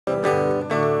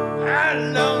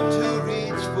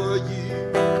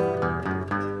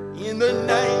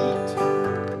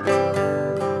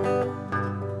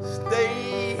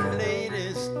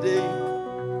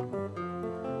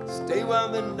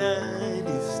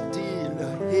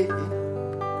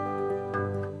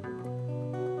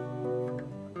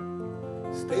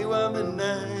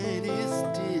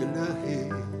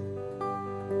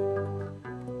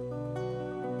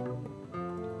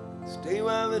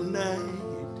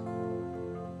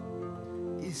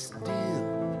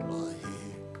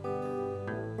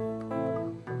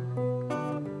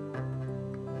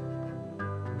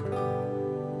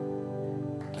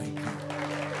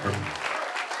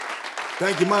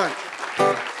Thank you much.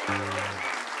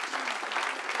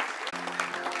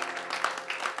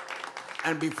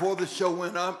 And before the show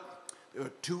went up, there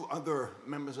were two other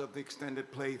members of the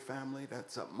extended play family.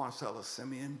 That's Marcella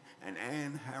Simeon and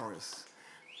Ann Harris.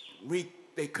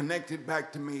 They connected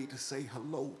back to me to say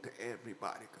hello to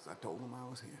everybody because I told them I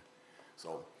was here.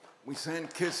 So we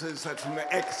send kisses. That's from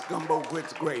the ex-Gumbo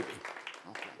Grits Gravy.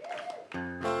 Okay.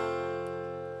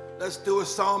 Let's do a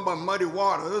song by Muddy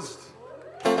Waters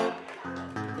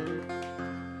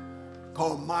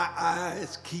called My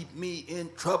Eyes Keep Me in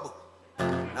Trouble.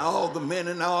 Now all the men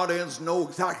in the audience know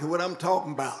exactly what I'm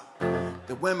talking about.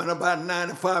 The women, about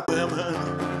 95 women,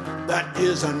 that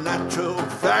is a natural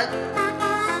fact.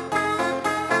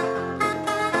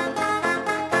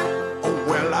 Oh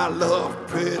well, I love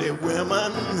pretty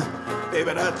women,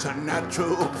 baby, that's a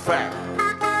natural fact.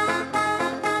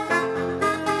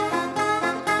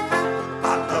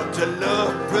 I love to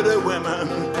love pretty women,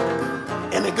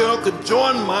 any girl could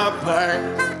join my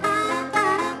pack.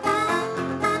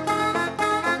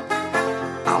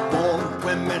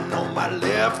 Women on my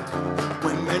left,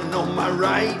 women on my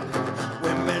right,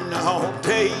 women all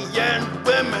day and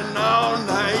women all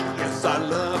night. Yes, I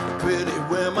love pretty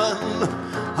women,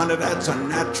 honey, that's a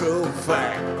natural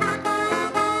fact.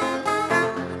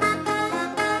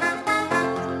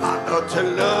 I love to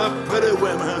love pretty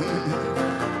women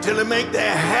till they make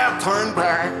their hair turn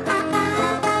back.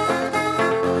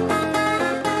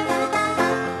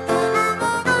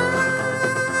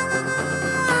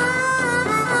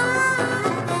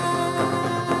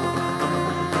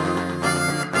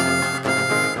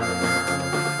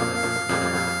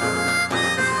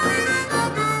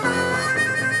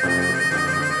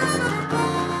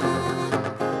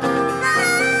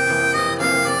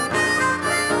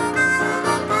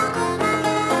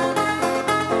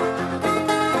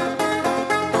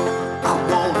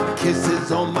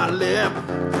 Kisses on my left,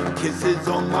 kisses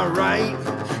on my right,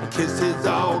 kisses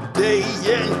all day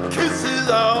and kisses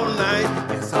all night.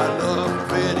 Yes, I love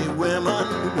pretty women,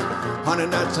 honey,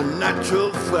 that's a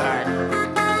natural fact.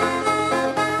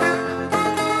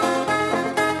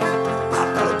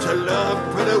 I love to love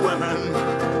pretty women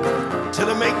till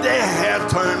they make their hair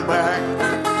turn back.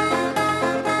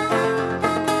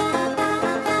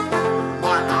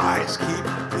 My eyes keep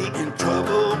me in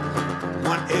trouble,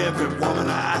 want every woman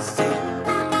I see.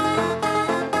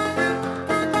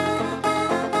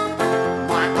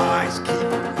 My eyes keep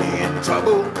me in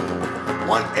trouble,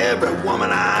 want every woman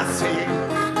I see.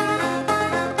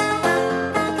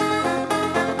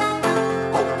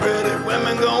 Oh, pretty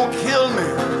women gon' kill me,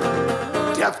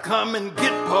 death come and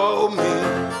get poor me.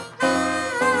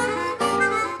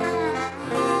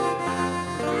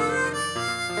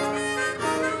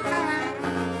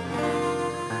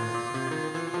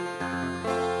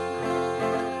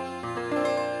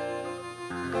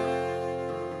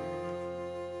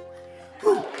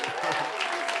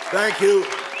 Thank you.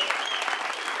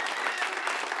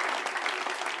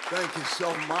 Thank you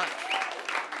so much.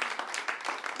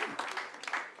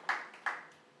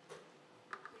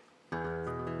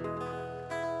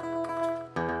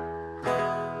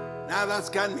 Now that's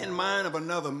got me in mind of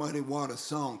another Muddy Waters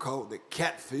song called The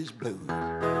Catfish Blues.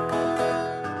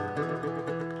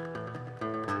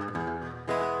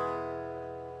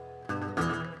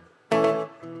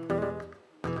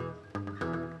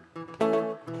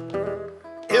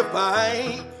 If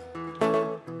I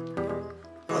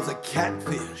was a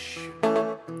catfish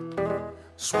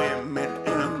swimming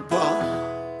in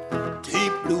the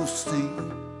deep blue sea,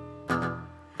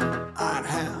 I'd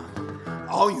have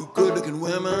all you good-looking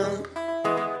women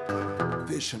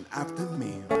fishing after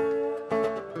me.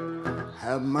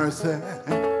 Have mercy.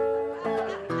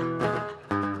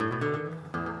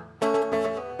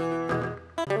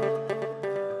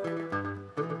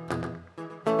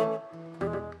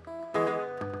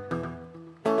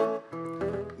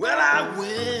 Well, I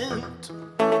went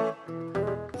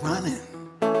running,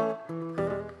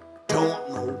 don't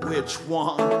know which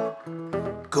one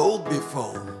goes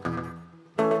before.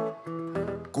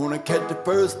 Gonna catch the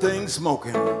first thing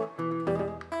smoking,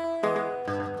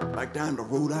 back down the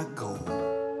road I go,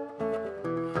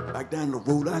 back down the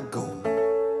road I go,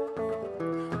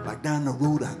 back down the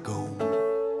road I go,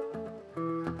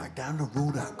 back down the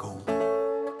road I go.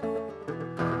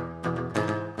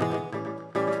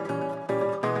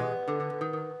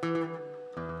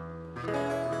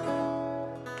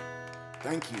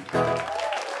 Thank you.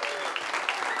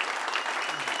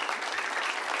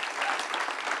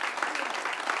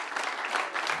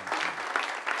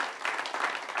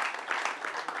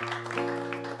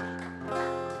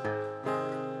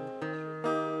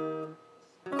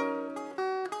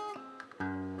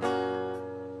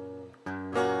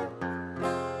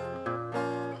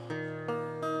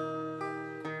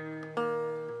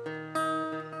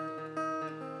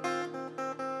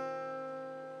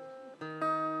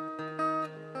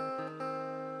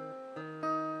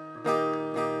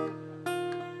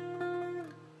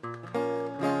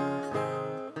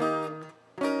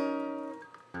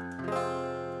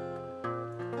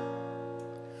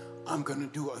 I'm going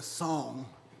to do a song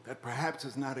that perhaps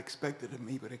is not expected of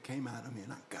me, but it came out of me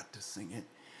and I got to sing it.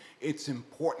 It's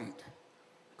important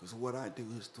because what I do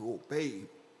is to obey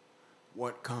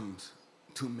what comes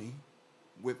to me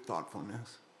with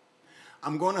thoughtfulness.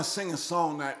 I'm going to sing a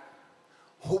song that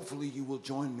hopefully you will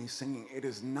join me singing. It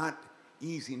is not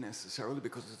easy necessarily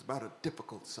because it's about a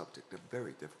difficult subject, a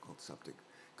very difficult subject.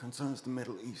 Concerns the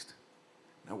Middle East.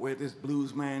 Now where does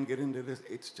blues man get into this?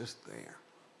 It's just there.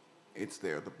 It's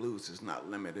there. The blues is not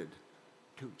limited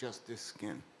to just this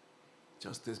skin,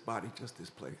 just this body, just this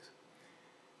place.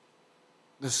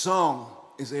 The song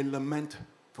is a lament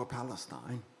for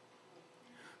Palestine.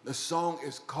 The song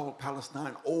is called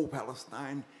Palestine, Oh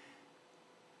Palestine,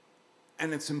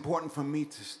 and it's important for me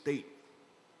to state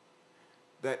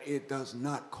that it does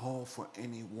not call for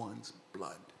anyone's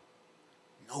blood,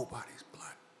 nobody's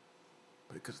blood,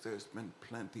 because there's been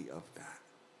plenty of that.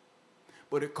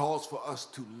 But it calls for us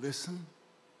to listen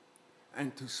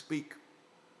and to speak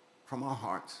from our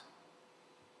hearts.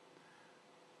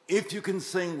 If you can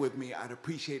sing with me, I'd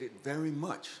appreciate it very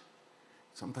much.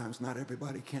 Sometimes not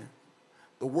everybody can.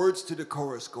 The words to the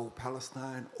chorus go,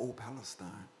 Palestine, oh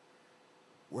Palestine,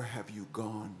 where have you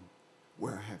gone?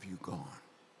 Where have you gone?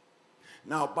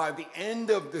 Now, by the end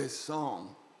of this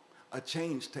song, a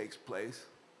change takes place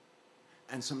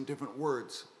and some different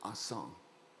words are sung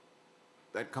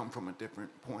that come from a different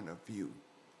point of view.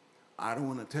 I don't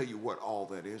want to tell you what all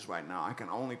that is right now. I can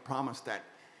only promise that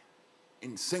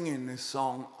in singing this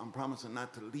song, I'm promising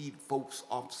not to lead folks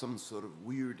off some sort of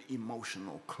weird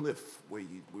emotional cliff where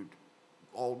you would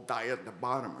all die at the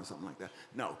bottom or something like that.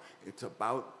 No, it's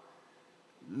about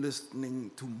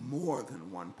listening to more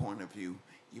than one point of view,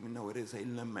 even though it is a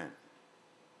lament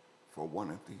for one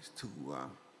of these two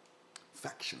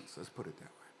factions, let's put it that way.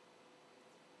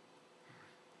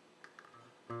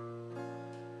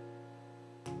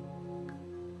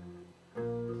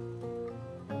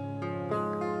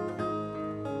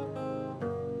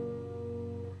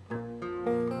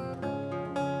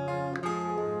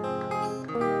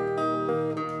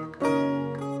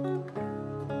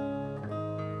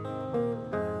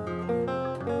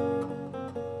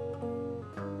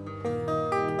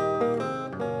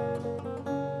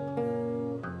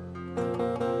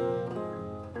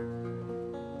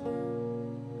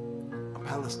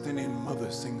 Palestinian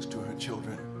mother sings to her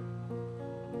children.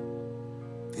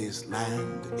 This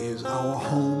land is our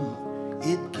home,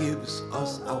 it gives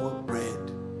us our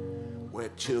bread, where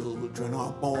children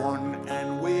are born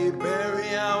and we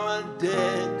bury our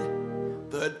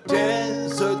dead. The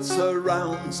desert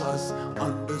surrounds us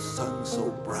under sun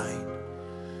so bright,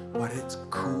 but it's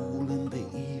cool in the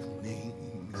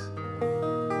evenings,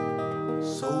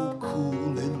 so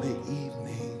cool in the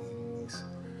evenings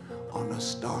on a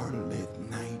starlit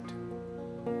night.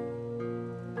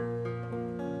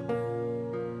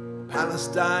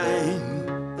 Palestine,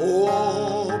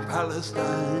 oh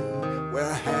Palestine,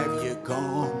 where have you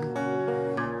gone?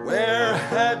 Where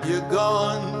have you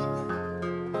gone?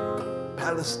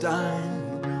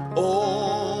 Palestine,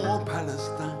 oh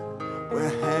Palestine, where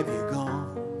have you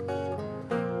gone?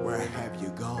 Where have you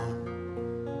gone?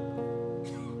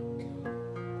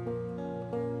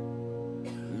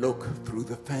 Look through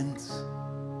the fence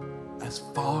as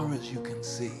far as you can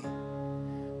see.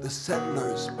 The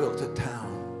settlers built a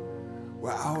town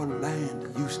where our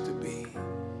land used to be.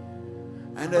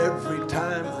 And every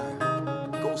time I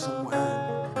go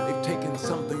somewhere, they've taken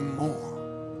something more.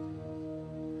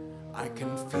 I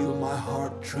can feel my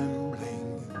heart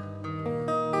trembling.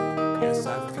 Yes,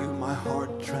 I feel my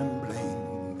heart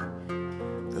trembling.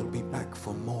 They'll be back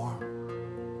for more.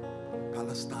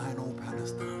 Palestine, oh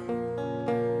Palestine.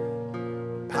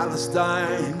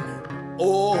 Palestine,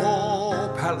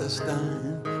 oh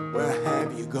Palestine, where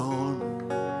have you gone?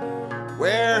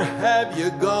 Where have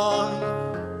you gone?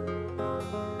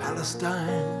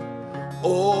 Palestine,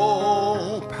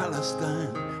 oh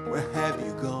Palestine, where have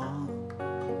you gone?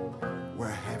 Where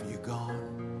have you gone?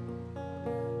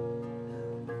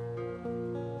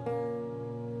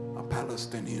 A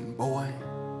Palestinian boy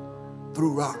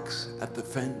threw rocks at the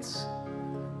fence.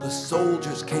 The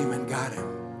soldiers came and got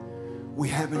him. We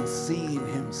haven't seen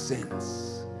him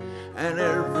since. And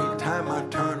every time I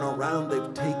turn around,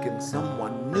 they've taken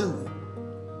someone new.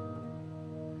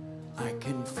 I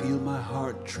can feel my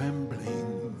heart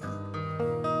trembling.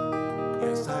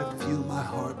 Yes, I feel my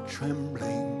heart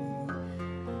trembling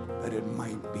that it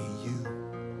might be you.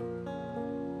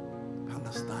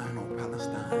 Palestine, oh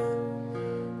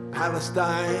Palestine.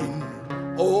 Palestine,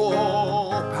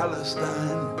 oh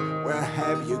Palestine, where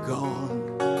have you gone?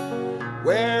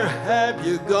 Where have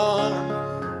you gone?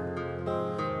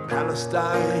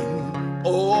 Palestine,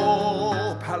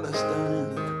 oh Palestine.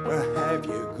 Palestine, where have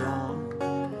you gone?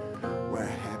 Where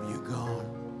have you gone?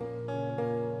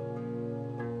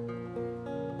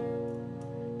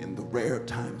 In the rare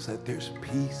times that there's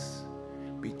peace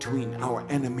between our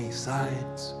enemy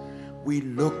sides, we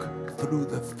look through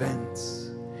the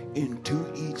fence into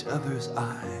each other's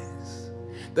eyes.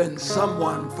 Then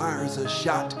someone fires a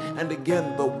shot, and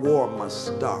again the war must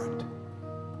start.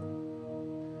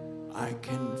 I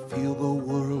can feel the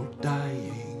world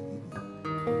dying.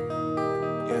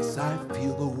 Yes, I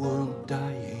feel the world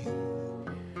dying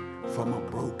from a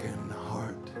broken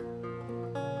heart.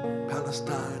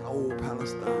 Palestine, oh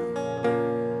Palestine.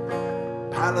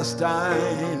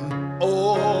 Palestine,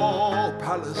 oh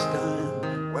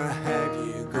Palestine, where have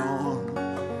you gone?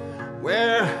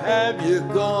 Where have you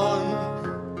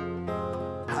gone?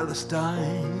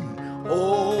 Palestine,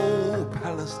 oh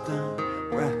Palestine,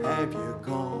 where have you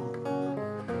gone?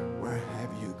 Where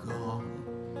have you gone?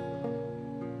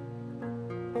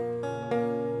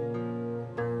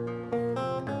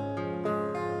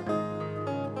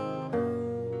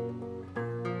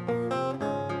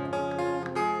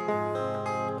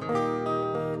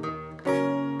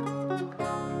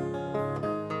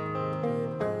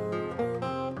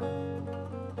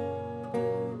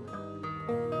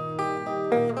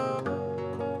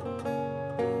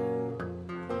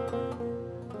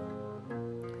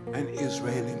 An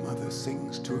Israeli mother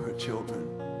sings to her children,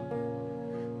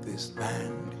 this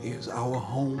land is our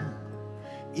home.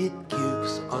 It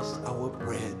gives us our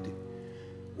bread.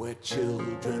 Where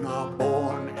children are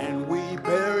born and we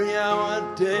bury our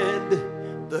dead.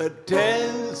 The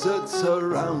desert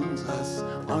surrounds us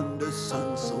under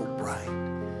sun so bright,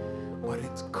 but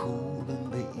it's cool in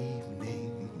the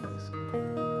evenings,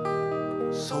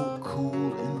 so cool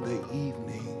in the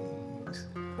evenings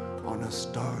on a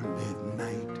starlit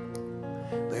night.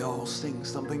 They all sing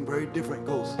something very different.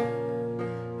 Goes,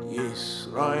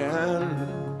 Israel,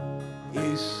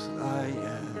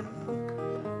 Israel,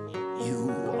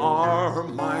 you are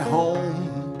my home.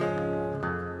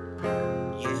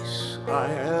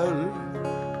 Israel,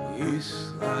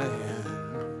 Israel,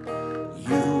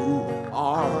 you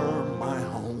are my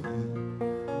home.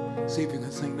 See if you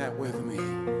can sing that with me.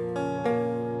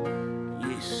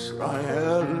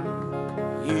 Israel,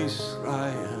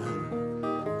 Israel,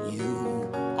 you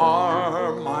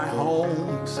are my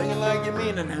home. Sing it like you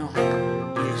mean it now.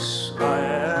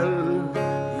 Israel,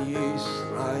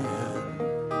 Israel,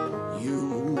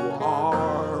 you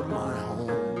are my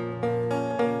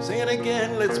home. Sing it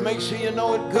again. Let's make sure you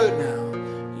know it good now.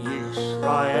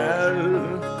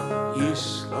 Israel,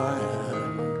 Israel,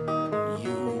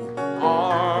 you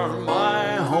are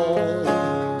my home.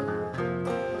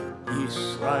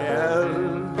 Israel,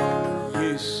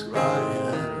 Israel,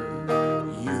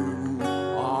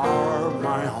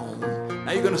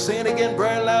 now you're going to sing it again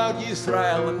very loud.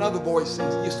 Yisrael. Another voice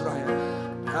sings Yisrael.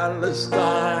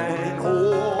 Palestine,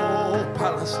 oh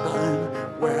Palestine,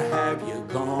 where have you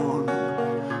gone?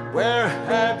 Where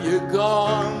have you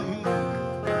gone?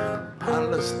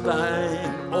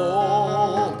 Palestine,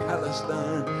 oh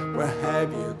Palestine, where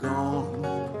have you gone?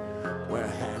 Where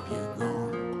have you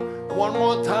gone? One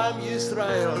more time,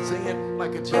 Yisrael. Sing it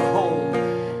like it's your home.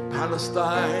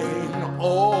 Palestine,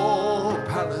 oh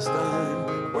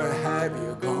Palestine, where have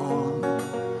you gone?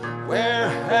 Where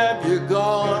have you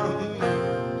gone?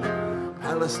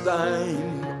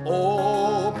 Palestine,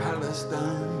 oh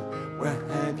Palestine, where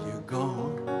have you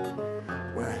gone?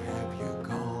 Where have you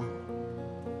gone?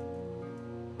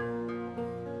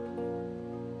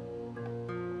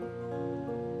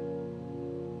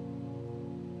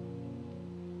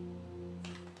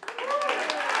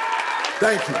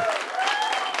 Thank you.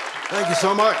 Thank you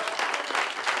so much.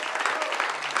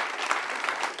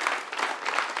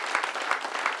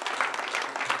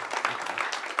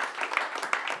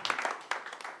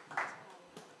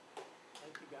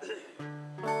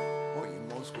 Oh, you're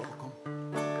most welcome.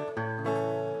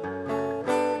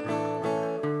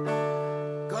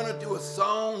 Gonna do a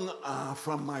song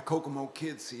from my Kokomo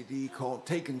Kids CD called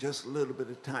Taking Just a Little Bit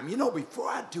of Time. You know, before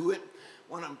I do it,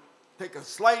 when I'm take a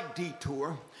slight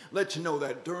detour, let you know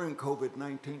that during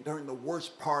COVID-19, during the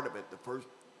worst part of it, the first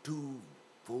 2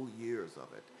 full years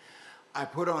of it, I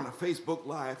put on a Facebook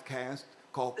live cast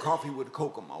called Coffee with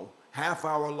Kokomo,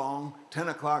 half-hour long, 10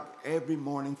 o'clock every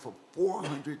morning for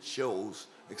 400 shows,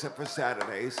 except for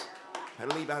Saturdays. I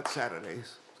had to leave out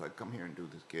Saturdays, so I'd come here and do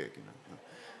this gig, you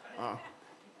know.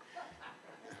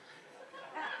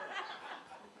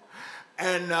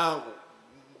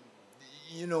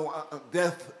 You know,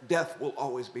 death will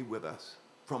always be with us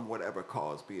from whatever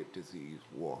cause, be it disease,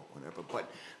 war, whatever.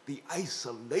 But the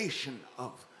isolation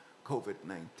of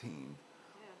COVID-19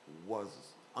 was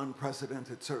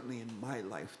unprecedented, certainly in my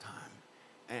lifetime,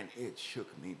 and it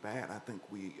shook me bad. I think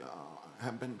we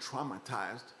have been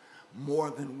traumatized more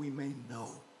than we may know.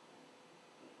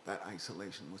 That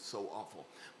isolation was so awful.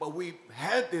 But we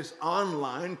had this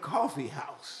online coffee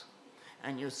house,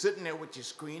 and you're sitting there with your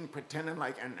screen pretending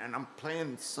like, and I'm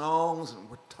playing songs, and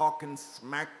we're talking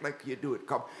smack like you do at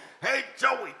coffee. Hey,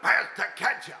 Joey, pass the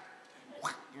ketchup.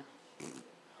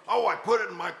 Oh, I put it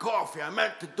in my coffee. I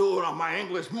meant to do it on my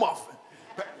English muffin.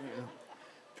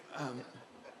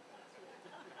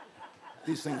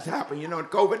 These things happen. You know,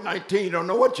 at COVID-19, you don't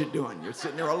know what you're doing. You're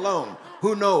sitting there alone.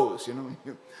 Who knows, you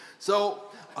know? So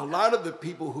a lot of the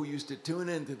people who used to tune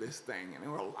into this thing, and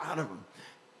there were a lot of them,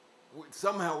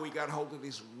 somehow we got hold of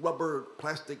these rubber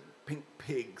plastic pink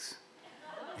pigs.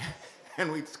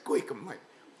 And we'd squeak them like,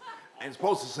 and it's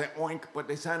supposed to say oink, but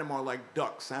they sounded more like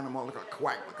ducks, sounded more like a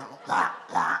quack, like a wah,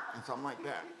 wah, and something like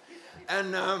that.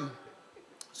 And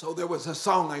so there was a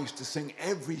song I used to sing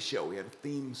every show. We had a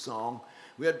theme song.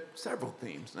 We had several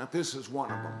themes. Now this is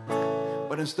one of them.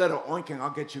 But instead of oinking, I'll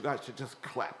get you guys to just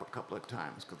clap a couple of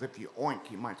times, because if you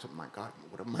oink, you might say, my God,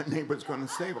 what are my neighbors going to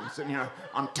say? I'm sitting here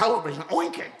on television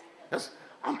oinking.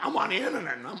 I'm on the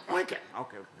internet and I'm oinking.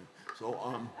 Okay.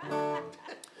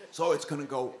 So it's going to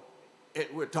go.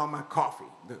 We're talking about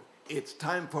coffee. It's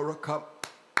time for a cup.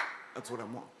 That's what I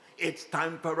want. It's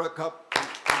time for a cup.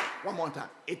 One more time.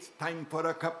 It's time for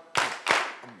a cup.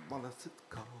 Well, that's it.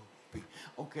 Coffee.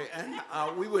 Okay, and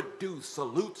we would do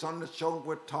salutes on the show.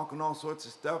 We're talking all sorts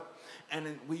of stuff. And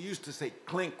then we used to say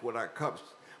clink with our cups.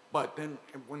 But then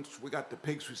once we got the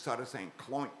pigs, we started saying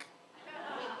cloink.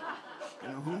 You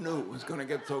know, who knew it was going to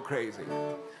get so crazy?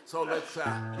 So let's,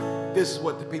 this is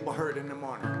what the people heard in the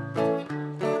morning.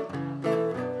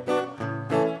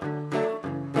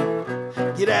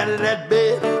 Get out of that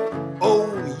bed,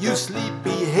 oh, you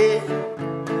sleepy head.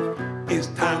 It's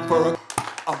time for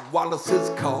a Wallace's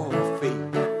coffee.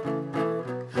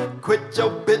 Quit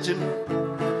your bitching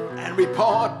and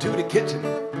report to the kitchen.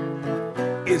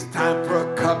 It's time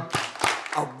for a cup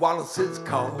of Wallace's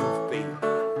coffee.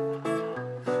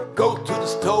 Go to the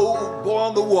stove,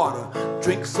 boil the water,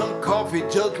 drink some coffee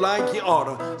just like you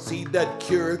oughta. See that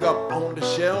Keurig up on the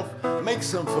shelf? Make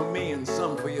some for me and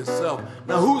some for yourself.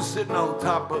 Now who's sitting on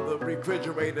top of the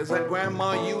refrigerator? Is that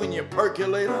Grandma, you and your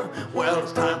percolator? Well,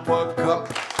 it's time for a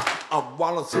cup of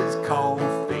Wallace's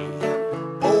coffee.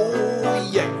 Oh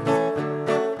yeah.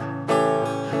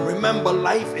 Remember,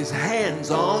 life is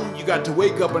hands-on. You got to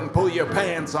wake up and pull your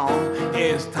pants on.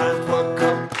 It's time for a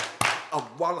cup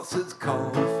of Wallace's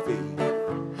coffee.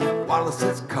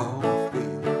 Wallace's coffee.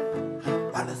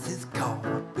 Wallace's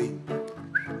coffee.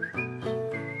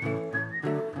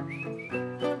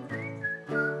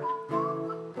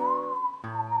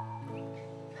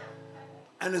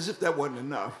 And as if that wasn't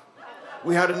enough,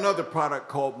 we had another product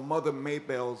called Mother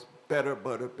Maybell's Better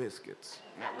Butter Biscuits.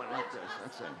 That went like this.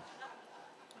 That's it.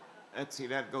 Let's see,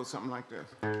 that goes something like this.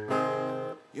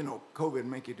 You know, COVID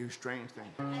make you do strange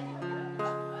things.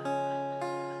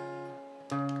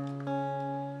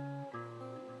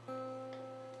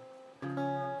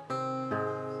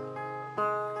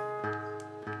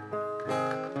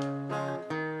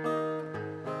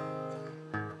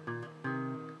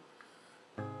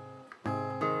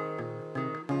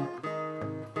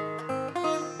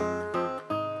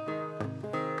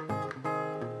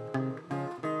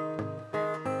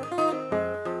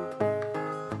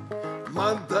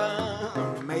 Mother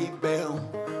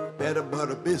Maybell, better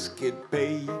butter biscuit,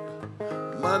 babe.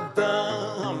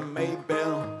 Mother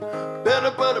Maybell,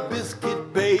 better butter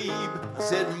biscuit, babe. I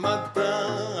said,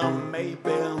 Mother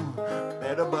Maybell,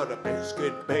 better butter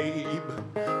biscuit, babe.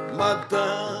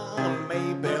 Mother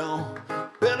Maybell,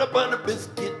 better butter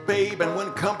biscuit, babe. And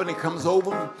when company comes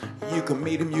over, you can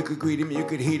meet him, you could greet him, you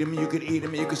could heat him, you could eat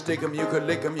him, you could stick him, you could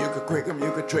lick him, you could crick him,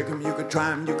 you could trick him, you could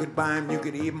try him, you could buy him, you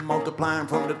could even multiply him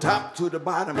from the top to the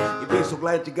bottom. You'd be so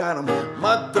glad you got him.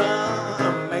 Mother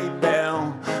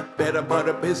Maybell, better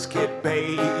butter biscuit,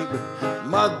 babe.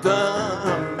 Mother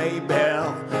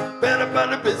Maybell, better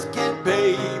butter biscuit,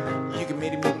 babe. You can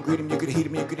meet him, you can greet him, you could heat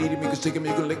him, you could eat him, you could stick him,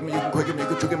 you could lick him, you could crick him, you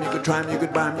could trick him, you could try him, you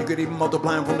could buy him, you could even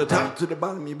multiply him from the top to the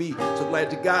bottom. You'd be so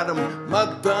glad you got him.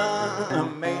 Mother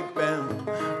Maybell,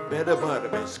 better butter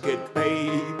biscuit,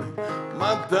 babe.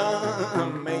 Mother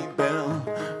Maybell,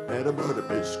 better butter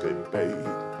biscuit, babe.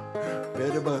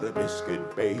 Better butter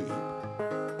biscuit, babe.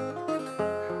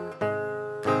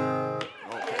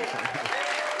 Okay.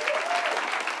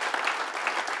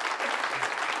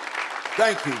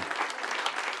 Thank you.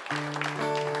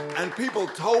 And people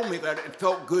told me that it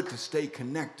felt good to stay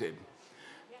connected.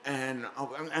 And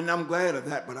I'm glad of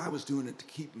that, but I was doing it to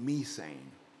keep me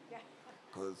sane.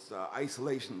 because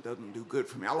isolation doesn't do good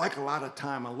for me. I like a lot of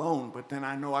time alone, but then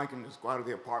I know I can just go out of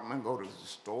the apartment, go to the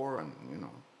store, and, you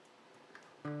know,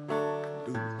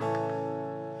 do.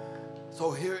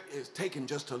 So here is taking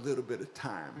just a little bit of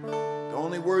time. The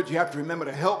only words you have to remember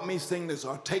to help me sing this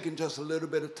are taking just a little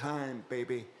bit of time,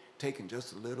 baby. Taking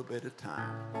just a little bit of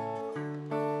time.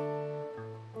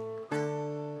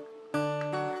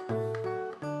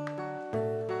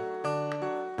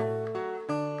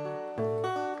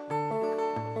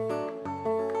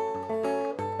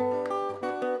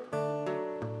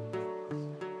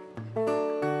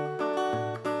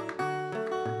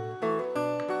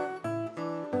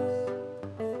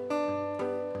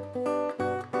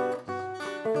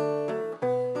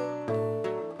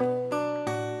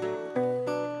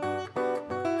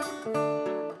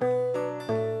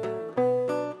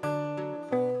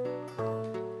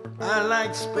 I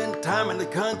like to spend time in the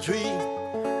country,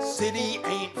 city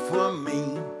ain't for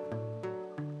me.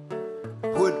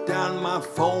 Put down my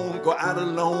phone, go out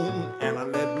alone, and I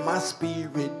let my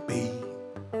spirit be.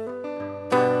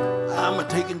 I'm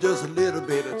taking just a little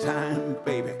bit of time,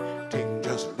 baby, taking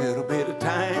just a little bit of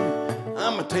time.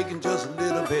 I'm taking just a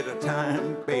little bit of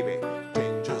time, baby,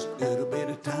 taking just a little bit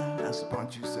of time. That's the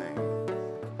part you sing.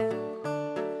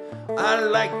 I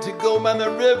like to go by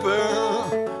the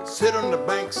river, sit on the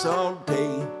banks all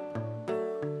day.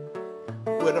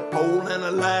 With a pole and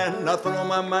a line, nothing on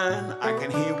my mind. I can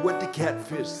hear what the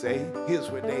catfish say. Here's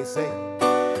what they say.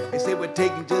 They say we're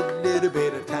taking just a little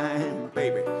bit of time,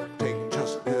 baby. Taking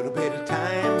just a little bit of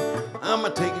time. I'm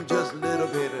taking just a little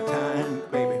bit of time,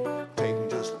 baby. Taking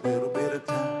just a little bit of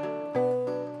time.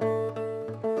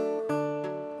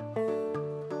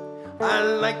 I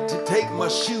like to take my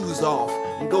shoes off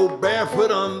and go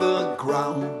barefoot on the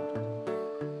ground.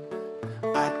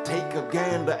 I take a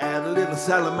gander at a little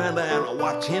salamander and I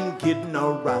watch him getting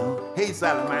around. Hey,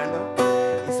 salamander,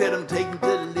 he said I'm taking just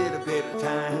a little bit of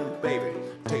time, baby.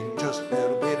 Taking just a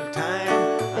little bit of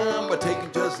time. I'm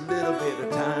taking just a little bit of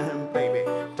time, baby.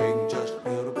 Taking just a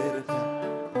little bit of time.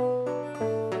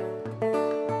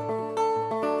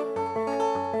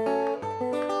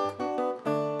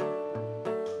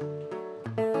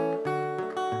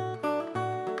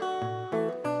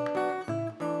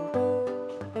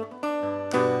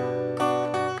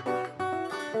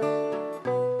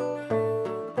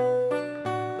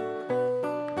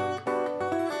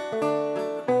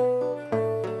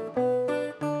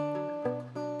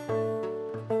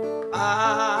 I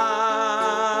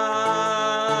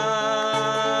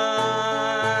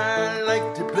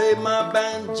like to play my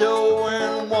banjo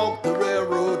and walk the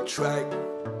railroad track.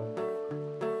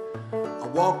 I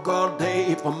walk all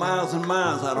day for miles and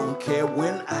miles. I don't care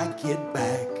when I get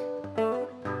back.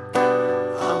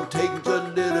 I'm taking just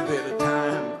a little bit of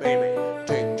time, baby.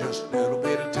 Taking just a little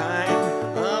bit of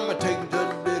time. I'm taking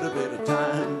just a little bit of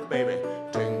time, baby.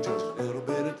 Taking just a little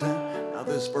bit of time. Now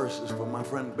this verse is for my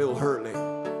friend Bill Hurley.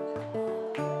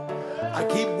 I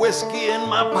keep whiskey in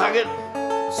my pocket,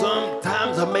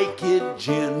 sometimes I make it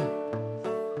gin.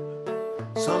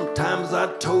 Sometimes I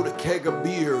tote a keg of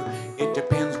beer, it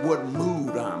depends what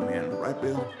mood I'm in, right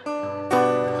Bill?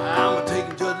 I'm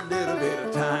taking just a little bit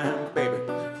of time, baby,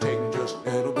 taking just a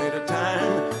little bit of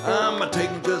time. I'm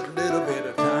taking just a little bit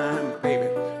of time, baby,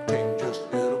 taking just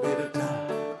a little bit of time.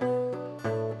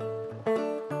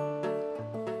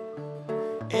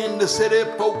 In the city,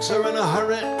 folks are in a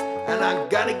hurry, and I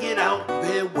gotta get out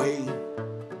their way.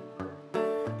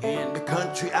 In the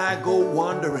country I go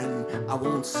wandering, I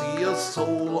won't see a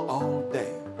soul all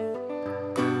day.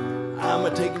 I'm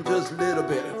taking just a little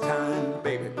bit of time,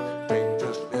 baby, taking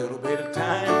just a little bit of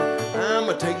time.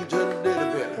 I'm taking just a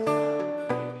little bit of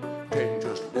time, taking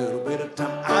just a little bit of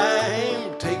time.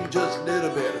 I'm taking just a little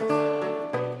bit of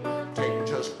time, taking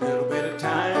just a little bit of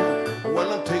time.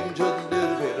 Well, I'm taking just a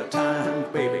little bit of time,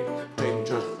 baby, taking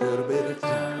just a little bit of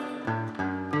time.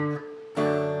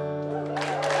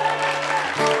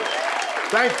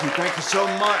 Thank you so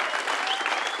much.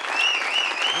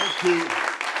 Thank you.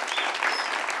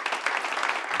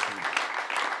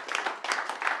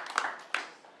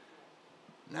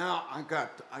 Now I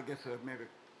guess maybe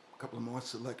a couple of more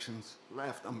selections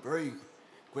left. I'm very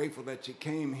grateful that you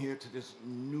came here to this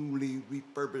newly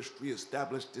refurbished,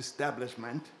 reestablished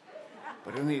establishment.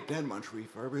 But it ain't that much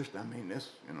refurbished. I mean,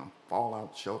 this,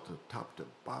 fallout shelter top to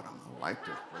bottom. I like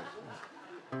this place.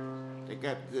 They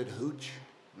got good hooch.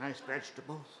 Nice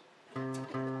vegetables. So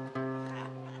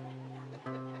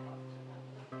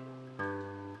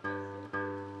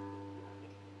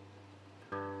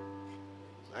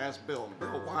I asked Bill,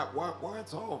 why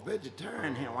it's all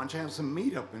vegetarian here? Why don't you have some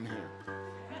meat up in here?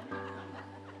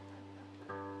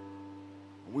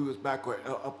 We was back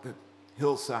up the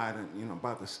hillside, and you know,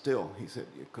 by the still. He said,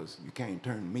 because you can't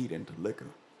turn meat into liquor.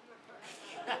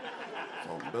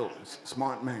 So Bill,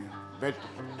 smart man,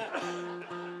 vegetable.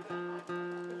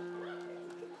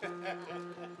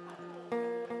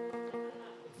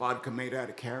 Vodka made out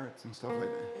of carrots and stuff like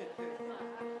that.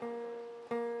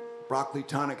 Broccoli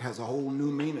tonic has a whole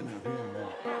new meaning out here, man.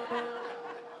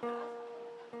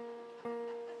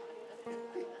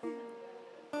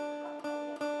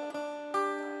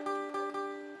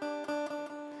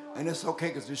 And it's okay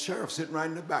because the sheriff's sitting right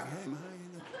in the back. Hey, man,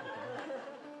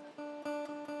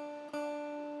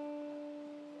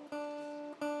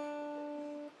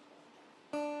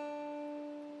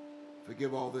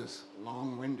 forgive all this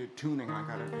long-winded tuning I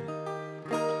gotta do.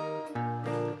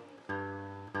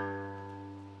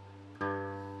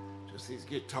 Just these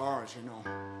guitars, you know.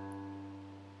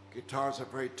 Guitars are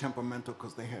very temperamental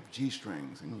because they have G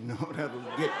strings, and you know that'll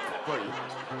get for you.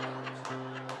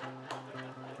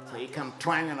 So you come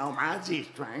twanging on my G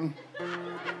string.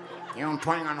 You don't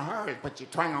twang on hers, but you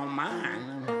twang on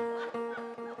mine.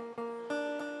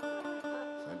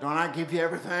 So don't I give you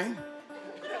everything?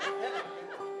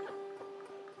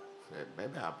 Said,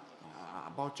 baby, I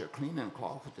bought you a cleaning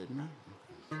cloth, didn't I?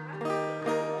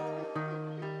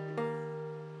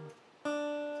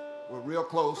 We're real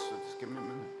close, so just give me a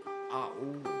minute.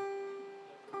 Ooh.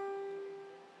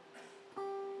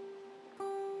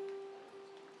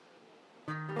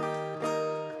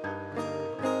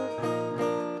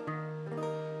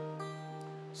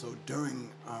 So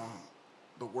during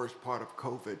the worst part of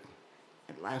COVID,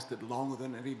 it lasted longer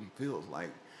than it even feels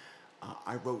like.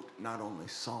 I wrote not only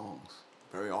songs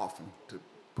very often to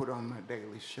put on my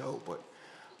daily show, but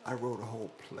I wrote a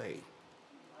whole play.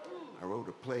 I wrote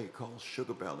a play called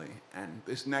Sugar Belly, and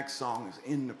this next song is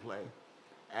in the play,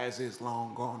 as is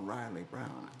Long Gone Riley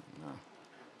Brown.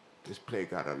 This play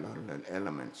got a lot of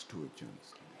elements to it, you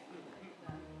understand?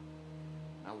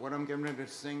 Now what I'm getting ready to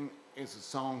sing is a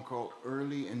song called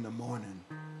Early in the Morning,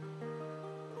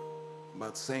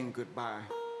 about saying goodbye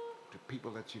to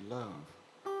people that you love.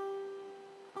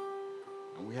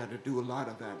 And we had to do a lot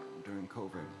of that during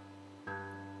COVID.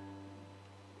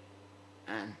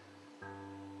 And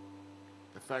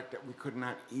the fact that we could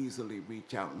not easily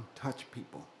reach out and touch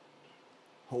people,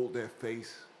 hold their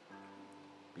face,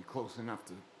 be close enough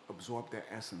to absorb their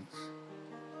essence,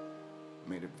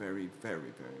 made it very,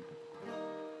 very, very difficult.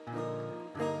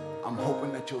 I'm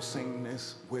hoping that you'll sing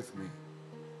this with me.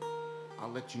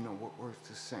 I'll let you know what words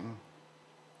to sing.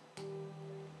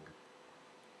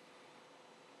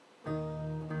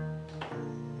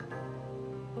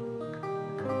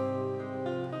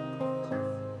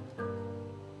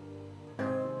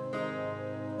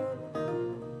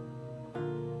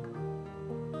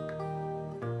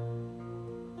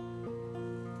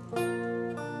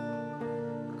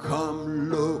 Come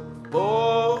look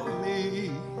for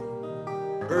me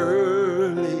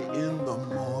early in the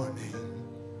morning.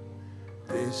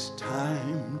 This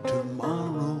time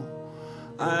tomorrow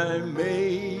I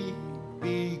may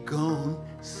be gone.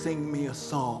 Sing me a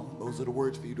song. Those are the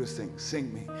words for you to sing.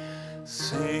 Sing me.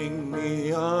 Sing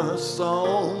me a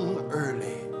song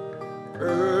early,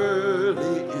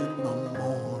 early in the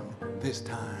morning. This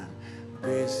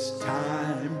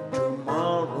time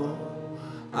tomorrow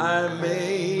I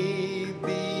may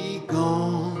be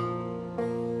gone.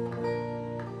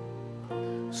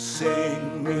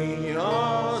 Sing me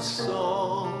a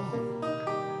song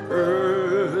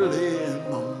early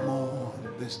in the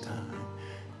morning.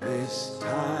 This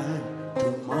time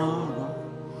tomorrow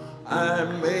I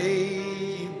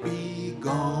may be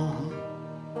gone.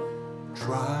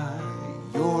 Dry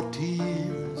your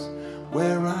tears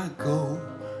where I go,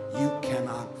 you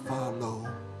cannot follow.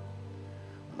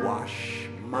 Wash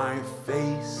my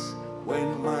face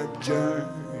when my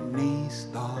journey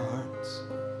starts.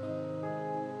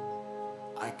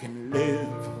 I can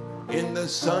live in the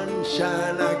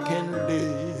sunshine, I can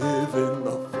live in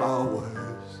the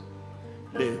flowers,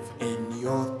 live in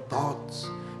your thoughts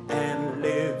and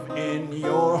live in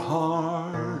your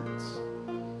hearts.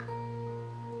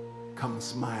 Come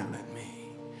smile at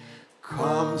me,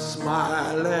 come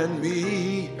smile at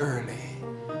me early,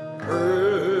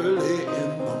 early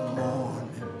in the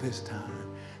morning.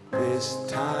 This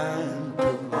time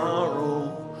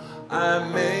tomorrow I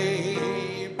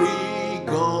may be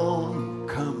gone.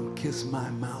 Come kiss my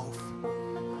mouth,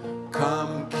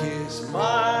 come kiss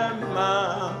my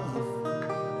mouth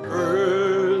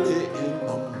early in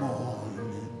the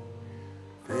morning.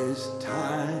 This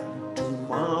time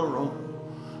tomorrow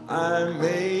I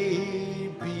may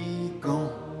be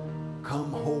gone.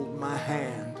 Come hold my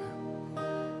hand,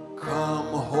 come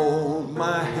hold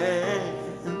my hand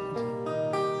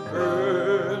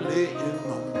early in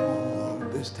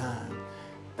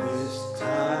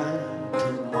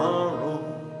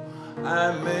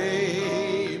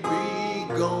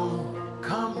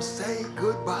come say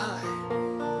goodbye.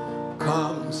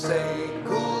 Come say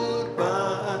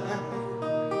goodbye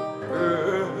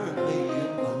early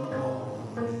in the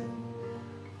morning.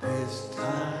 This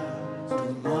time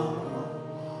tomorrow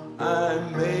I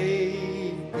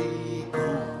may be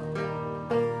gone.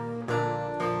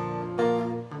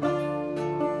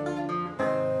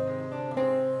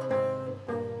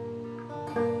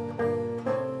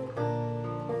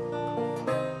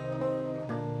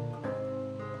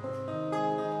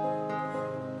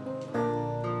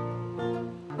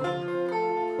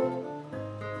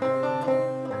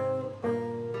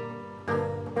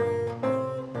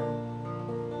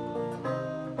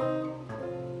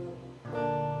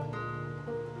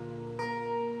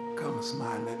 Come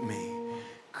smile at me.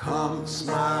 Come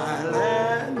smile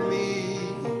at me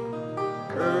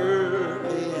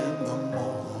early in the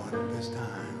morning this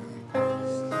time.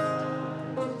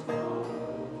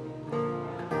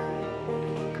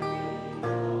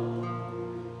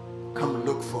 Come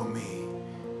look for me.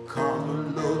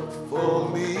 Come look for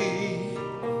me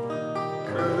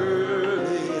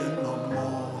early in the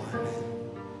morning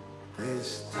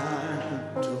this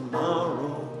time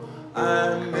tomorrow.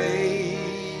 I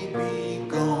may be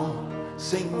gone.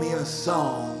 Sing me a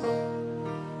song.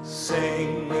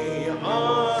 Sing me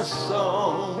a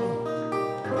song.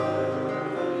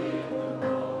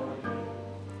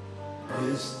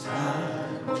 This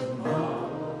time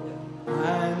tomorrow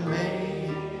I may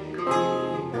be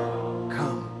gone.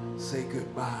 Come, say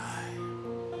goodbye.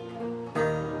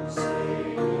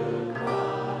 Say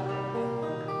goodbye.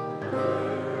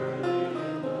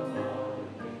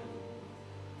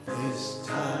 This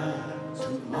time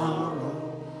tomorrow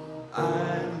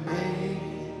I may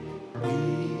be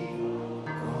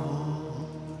gone.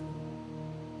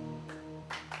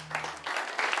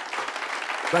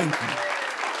 Thank you.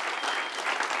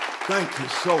 Thank you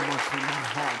so much from my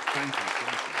heart. Thank you,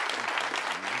 thank you, thank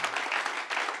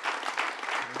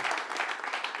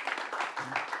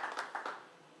you.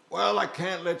 Well, I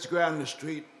can't let you go out in the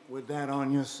street with that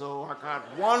on you, so I got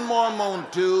one more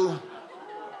moment to.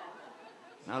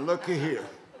 Now looky here.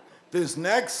 This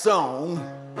next song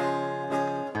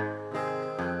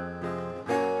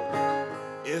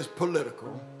is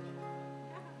political.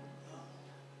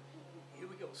 Here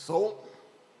we go. So,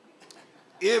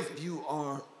 if you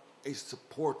are a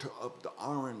supporter of the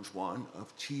orange one,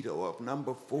 of Cheeto, of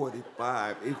number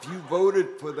 45, if you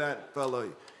voted for that fella,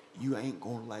 you ain't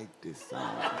gonna like this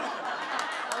song.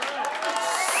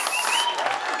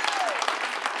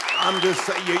 I'm just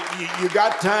saying, you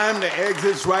got time, the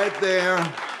exit's right there.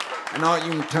 And all,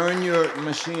 you can turn your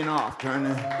machine off, turn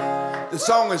it. The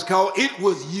song is called It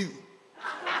Was You.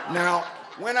 Now,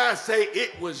 when I say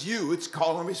it was you, it's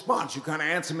call and response. You kind of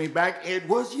answer me back, it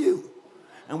was you.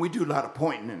 And we do a lot of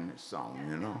pointing in this song,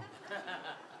 you know.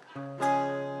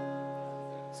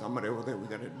 Somebody over there, we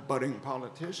got a budding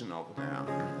politician over there.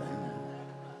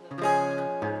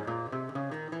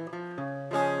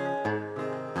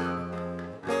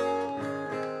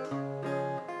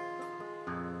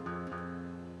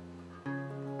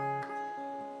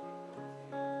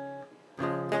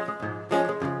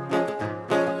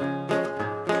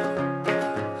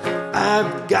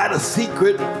 I've got a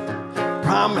secret,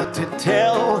 promise to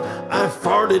tell. I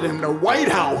farted in the White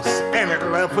House and it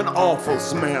left an awful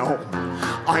smell.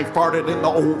 I farted in the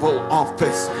Oval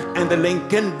Office and the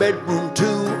Lincoln bedroom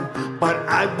too. But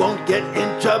I won't get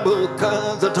in trouble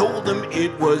cause I told them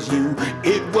it was you.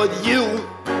 It was you.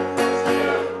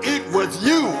 It was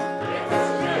you.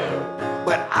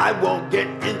 But I won't get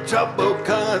in trouble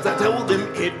cause I told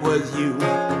them it was you.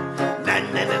 Na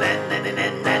na na na na na na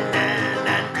na.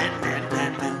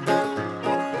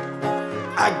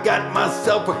 I got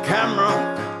myself a camera,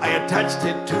 I attached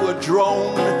it to a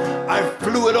drone. I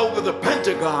flew it over the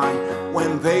Pentagon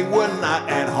when they were not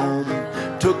at home.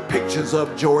 Took pictures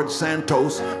of George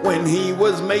Santos when he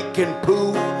was making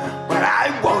poo. But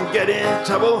I won't get in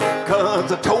trouble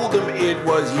cause I told them it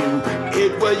was you.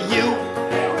 It was you.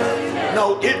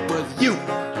 No, it was you.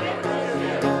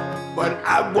 But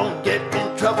I won't get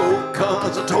in trouble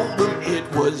cause I told them it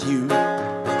was you.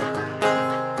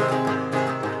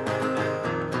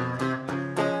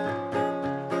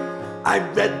 I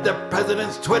read the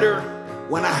president's Twitter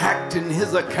when I hacked in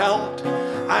his account.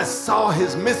 I saw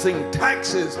his missing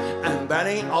taxes, and that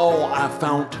ain't all I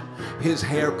found. His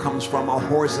hair comes from a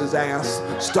horse's ass,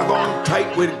 stuck on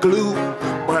tight with glue.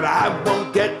 But I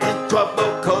won't get in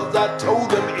trouble, cause I told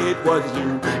him it was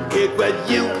you. It was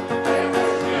you.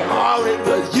 Oh, it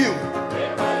was you.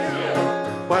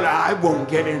 But I won't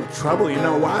get in trouble, you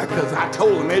know why? Cause I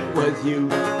told him it was you.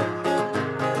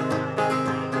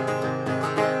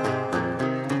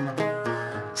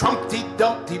 Trump Humpty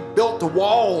Dumpty built a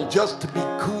wall just to be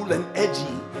cool and edgy.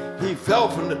 He fell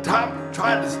from the top,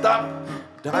 tried to stop,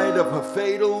 died of a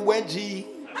fatal wedgie.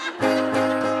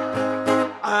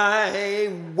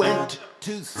 I went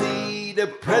to see the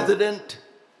president.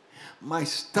 My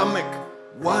stomach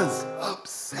was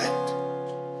upset.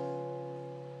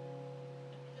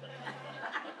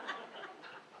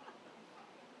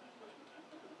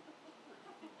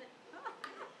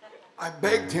 I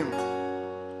begged him,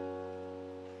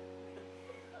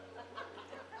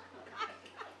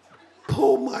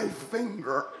 pull my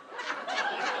finger.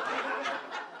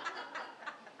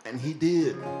 And he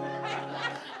did,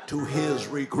 to his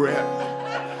regret.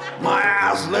 My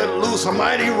eyes let loose a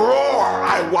mighty roar.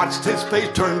 I watched his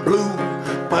face turn blue,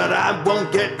 but I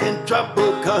won't get in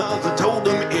trouble, cause I told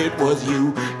him it was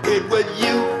you. It was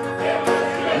you.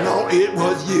 No, it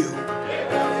was you.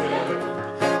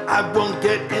 I won't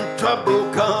get in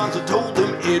trouble, cause I told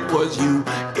him it was you.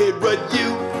 It was you.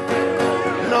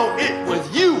 No, it was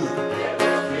you.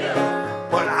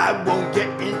 But I won't get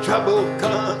in trouble,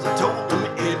 cause I told him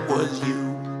it was you.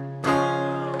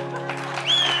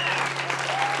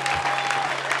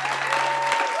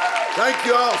 Thank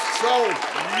you all so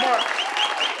much.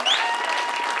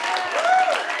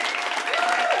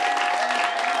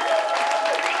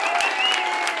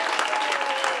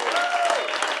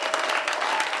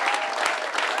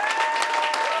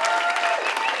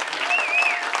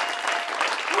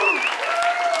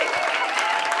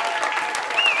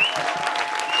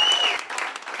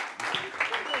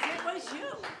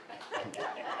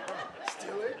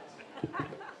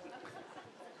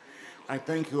 I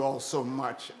thank you all so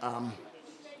much.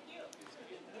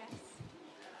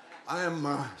 I am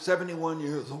 71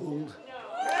 years old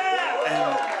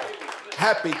and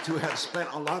happy to have spent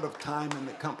a lot of time in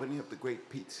the company of the great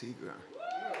Pete Seeger.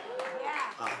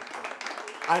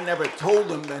 I never told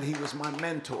him that he was my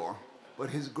mentor, but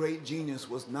his great genius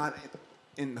was not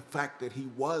in the fact that he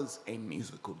was a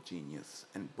musical genius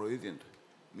and brilliant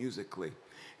musically.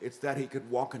 It's that he could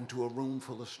walk into a room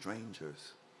full of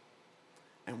strangers.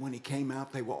 And when he came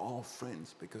out, they were all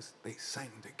friends because they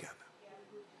sang together.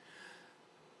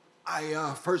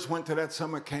 I first went to that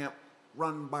summer camp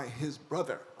run by his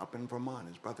brother up in Vermont,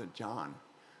 his brother John.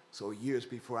 So years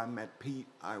before I met Pete,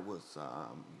 I was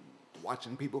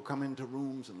watching people come into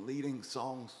rooms and leading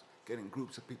songs, getting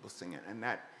groups of people singing, and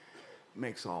that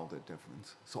makes all the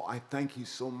difference. So I thank you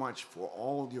so much for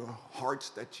all your hearts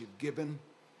that you've given.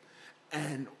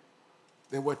 And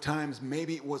there were times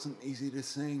maybe it wasn't easy to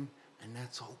sing, and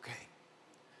that's okay,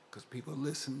 because people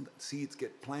listen, seeds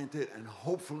get planted, and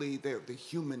hopefully they're the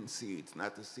human seeds,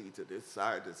 not the seeds of this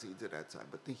side, the seeds of that side,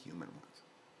 but the human ones.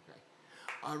 Okay.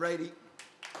 All righty.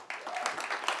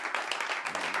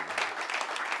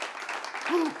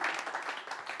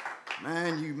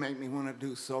 Man, you make me want to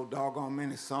do so doggone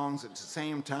many songs at the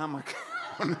same time. I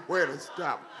can't know where to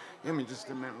stop. Give me just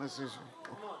a minute. Let's just.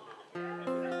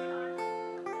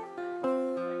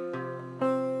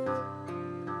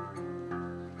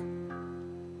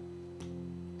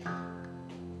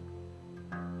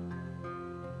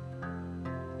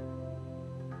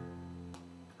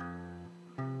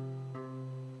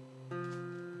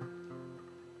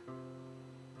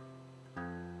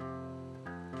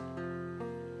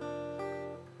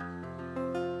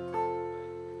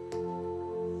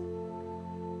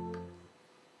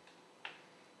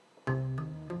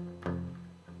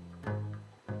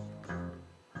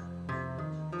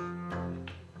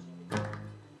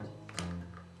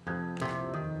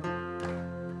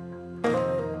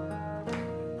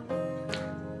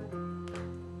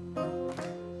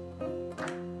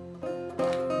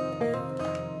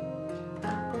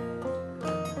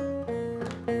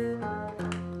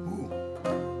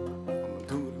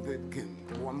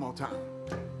 Time.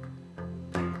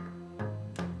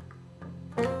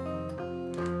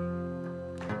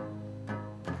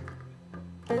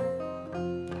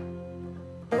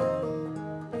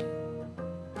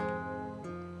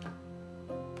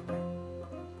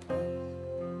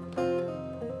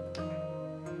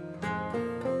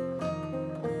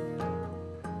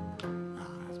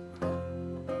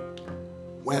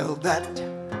 Well, that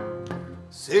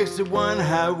 61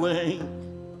 highway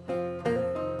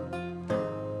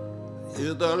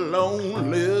is the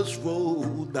loneliest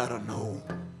road that I know.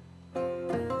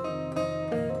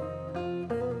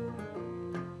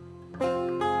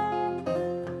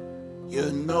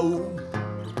 You know,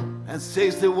 that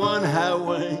 61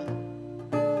 highway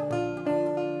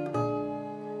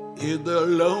is the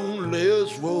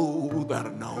loneliest road that I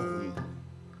know.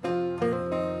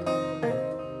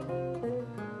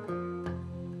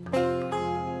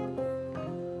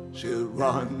 She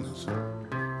runs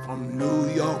from New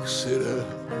York city,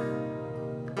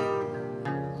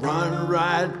 run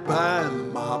right by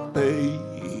my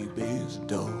baby's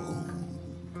door.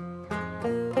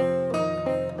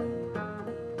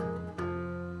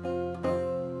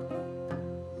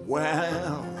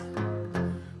 Well,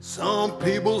 some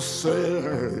people say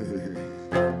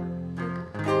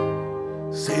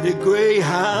the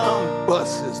Greyhound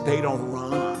buses, they don't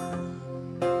run.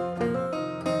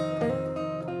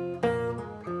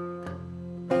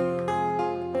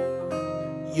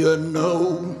 You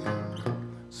know,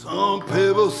 some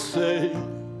people say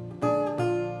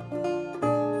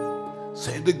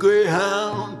the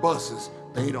Greyhound buses,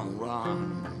 they don't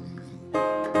run.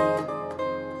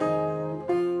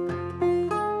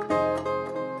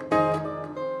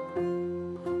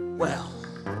 Well,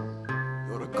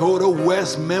 you ought to go to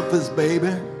West Memphis,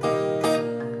 baby,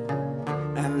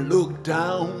 and look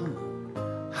down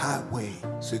Highway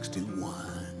 61.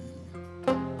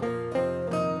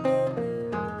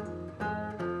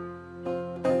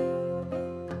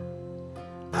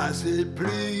 I said,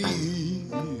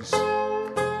 please,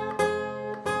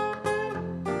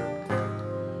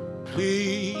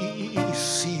 please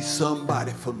see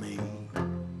somebody for me.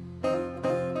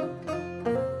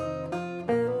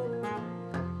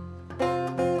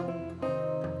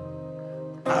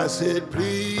 I said,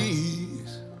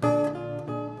 please,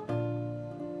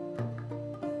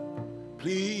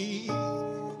 please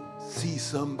see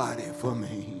somebody for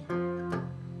me.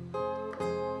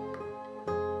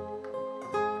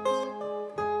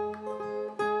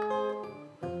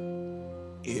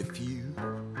 If you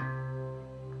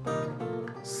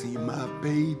see my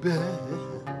baby,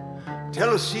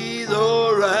 tell her she's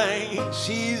all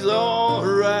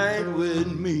right with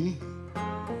me.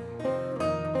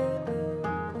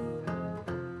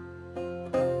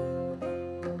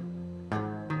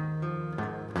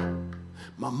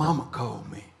 My mama called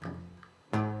me.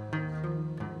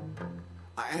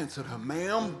 I answered her,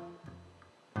 ma'am.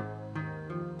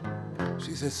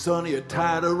 She said, son, are you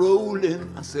tired of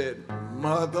rolling? I said,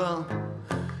 mother,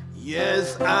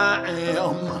 yes, I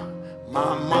am.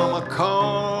 My mama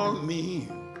called me.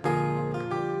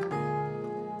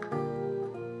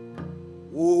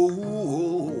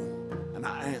 Whoa, and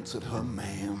I answered her,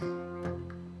 ma'am.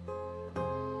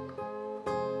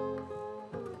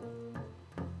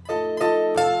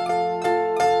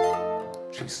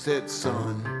 She said,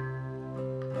 son,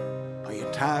 are you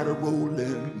tired of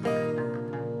rolling?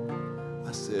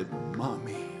 I said,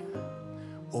 mommy,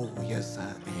 oh, yes,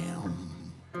 I am.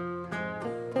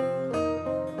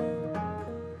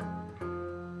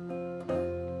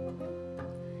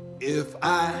 If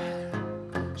I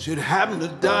should happen to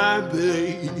die,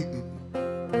 babe,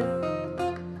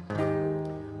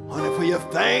 honey, for you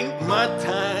think my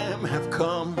time have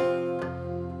come.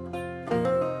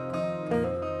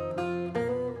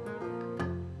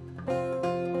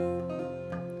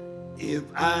 If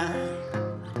I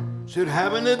should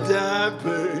happen to die,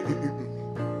 babe,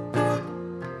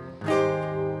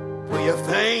 for you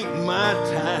think my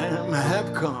time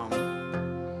have come.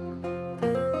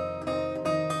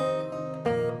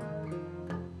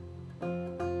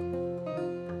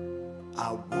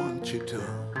 I want you to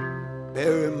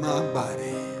bury my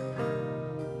body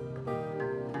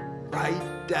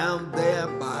right down there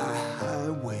by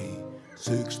Highway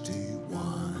 61.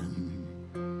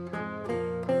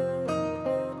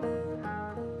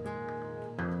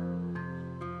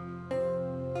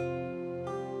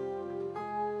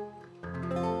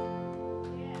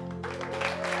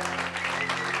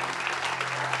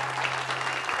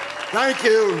 Thank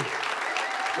you.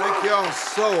 Thank y'all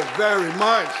so very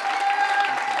much.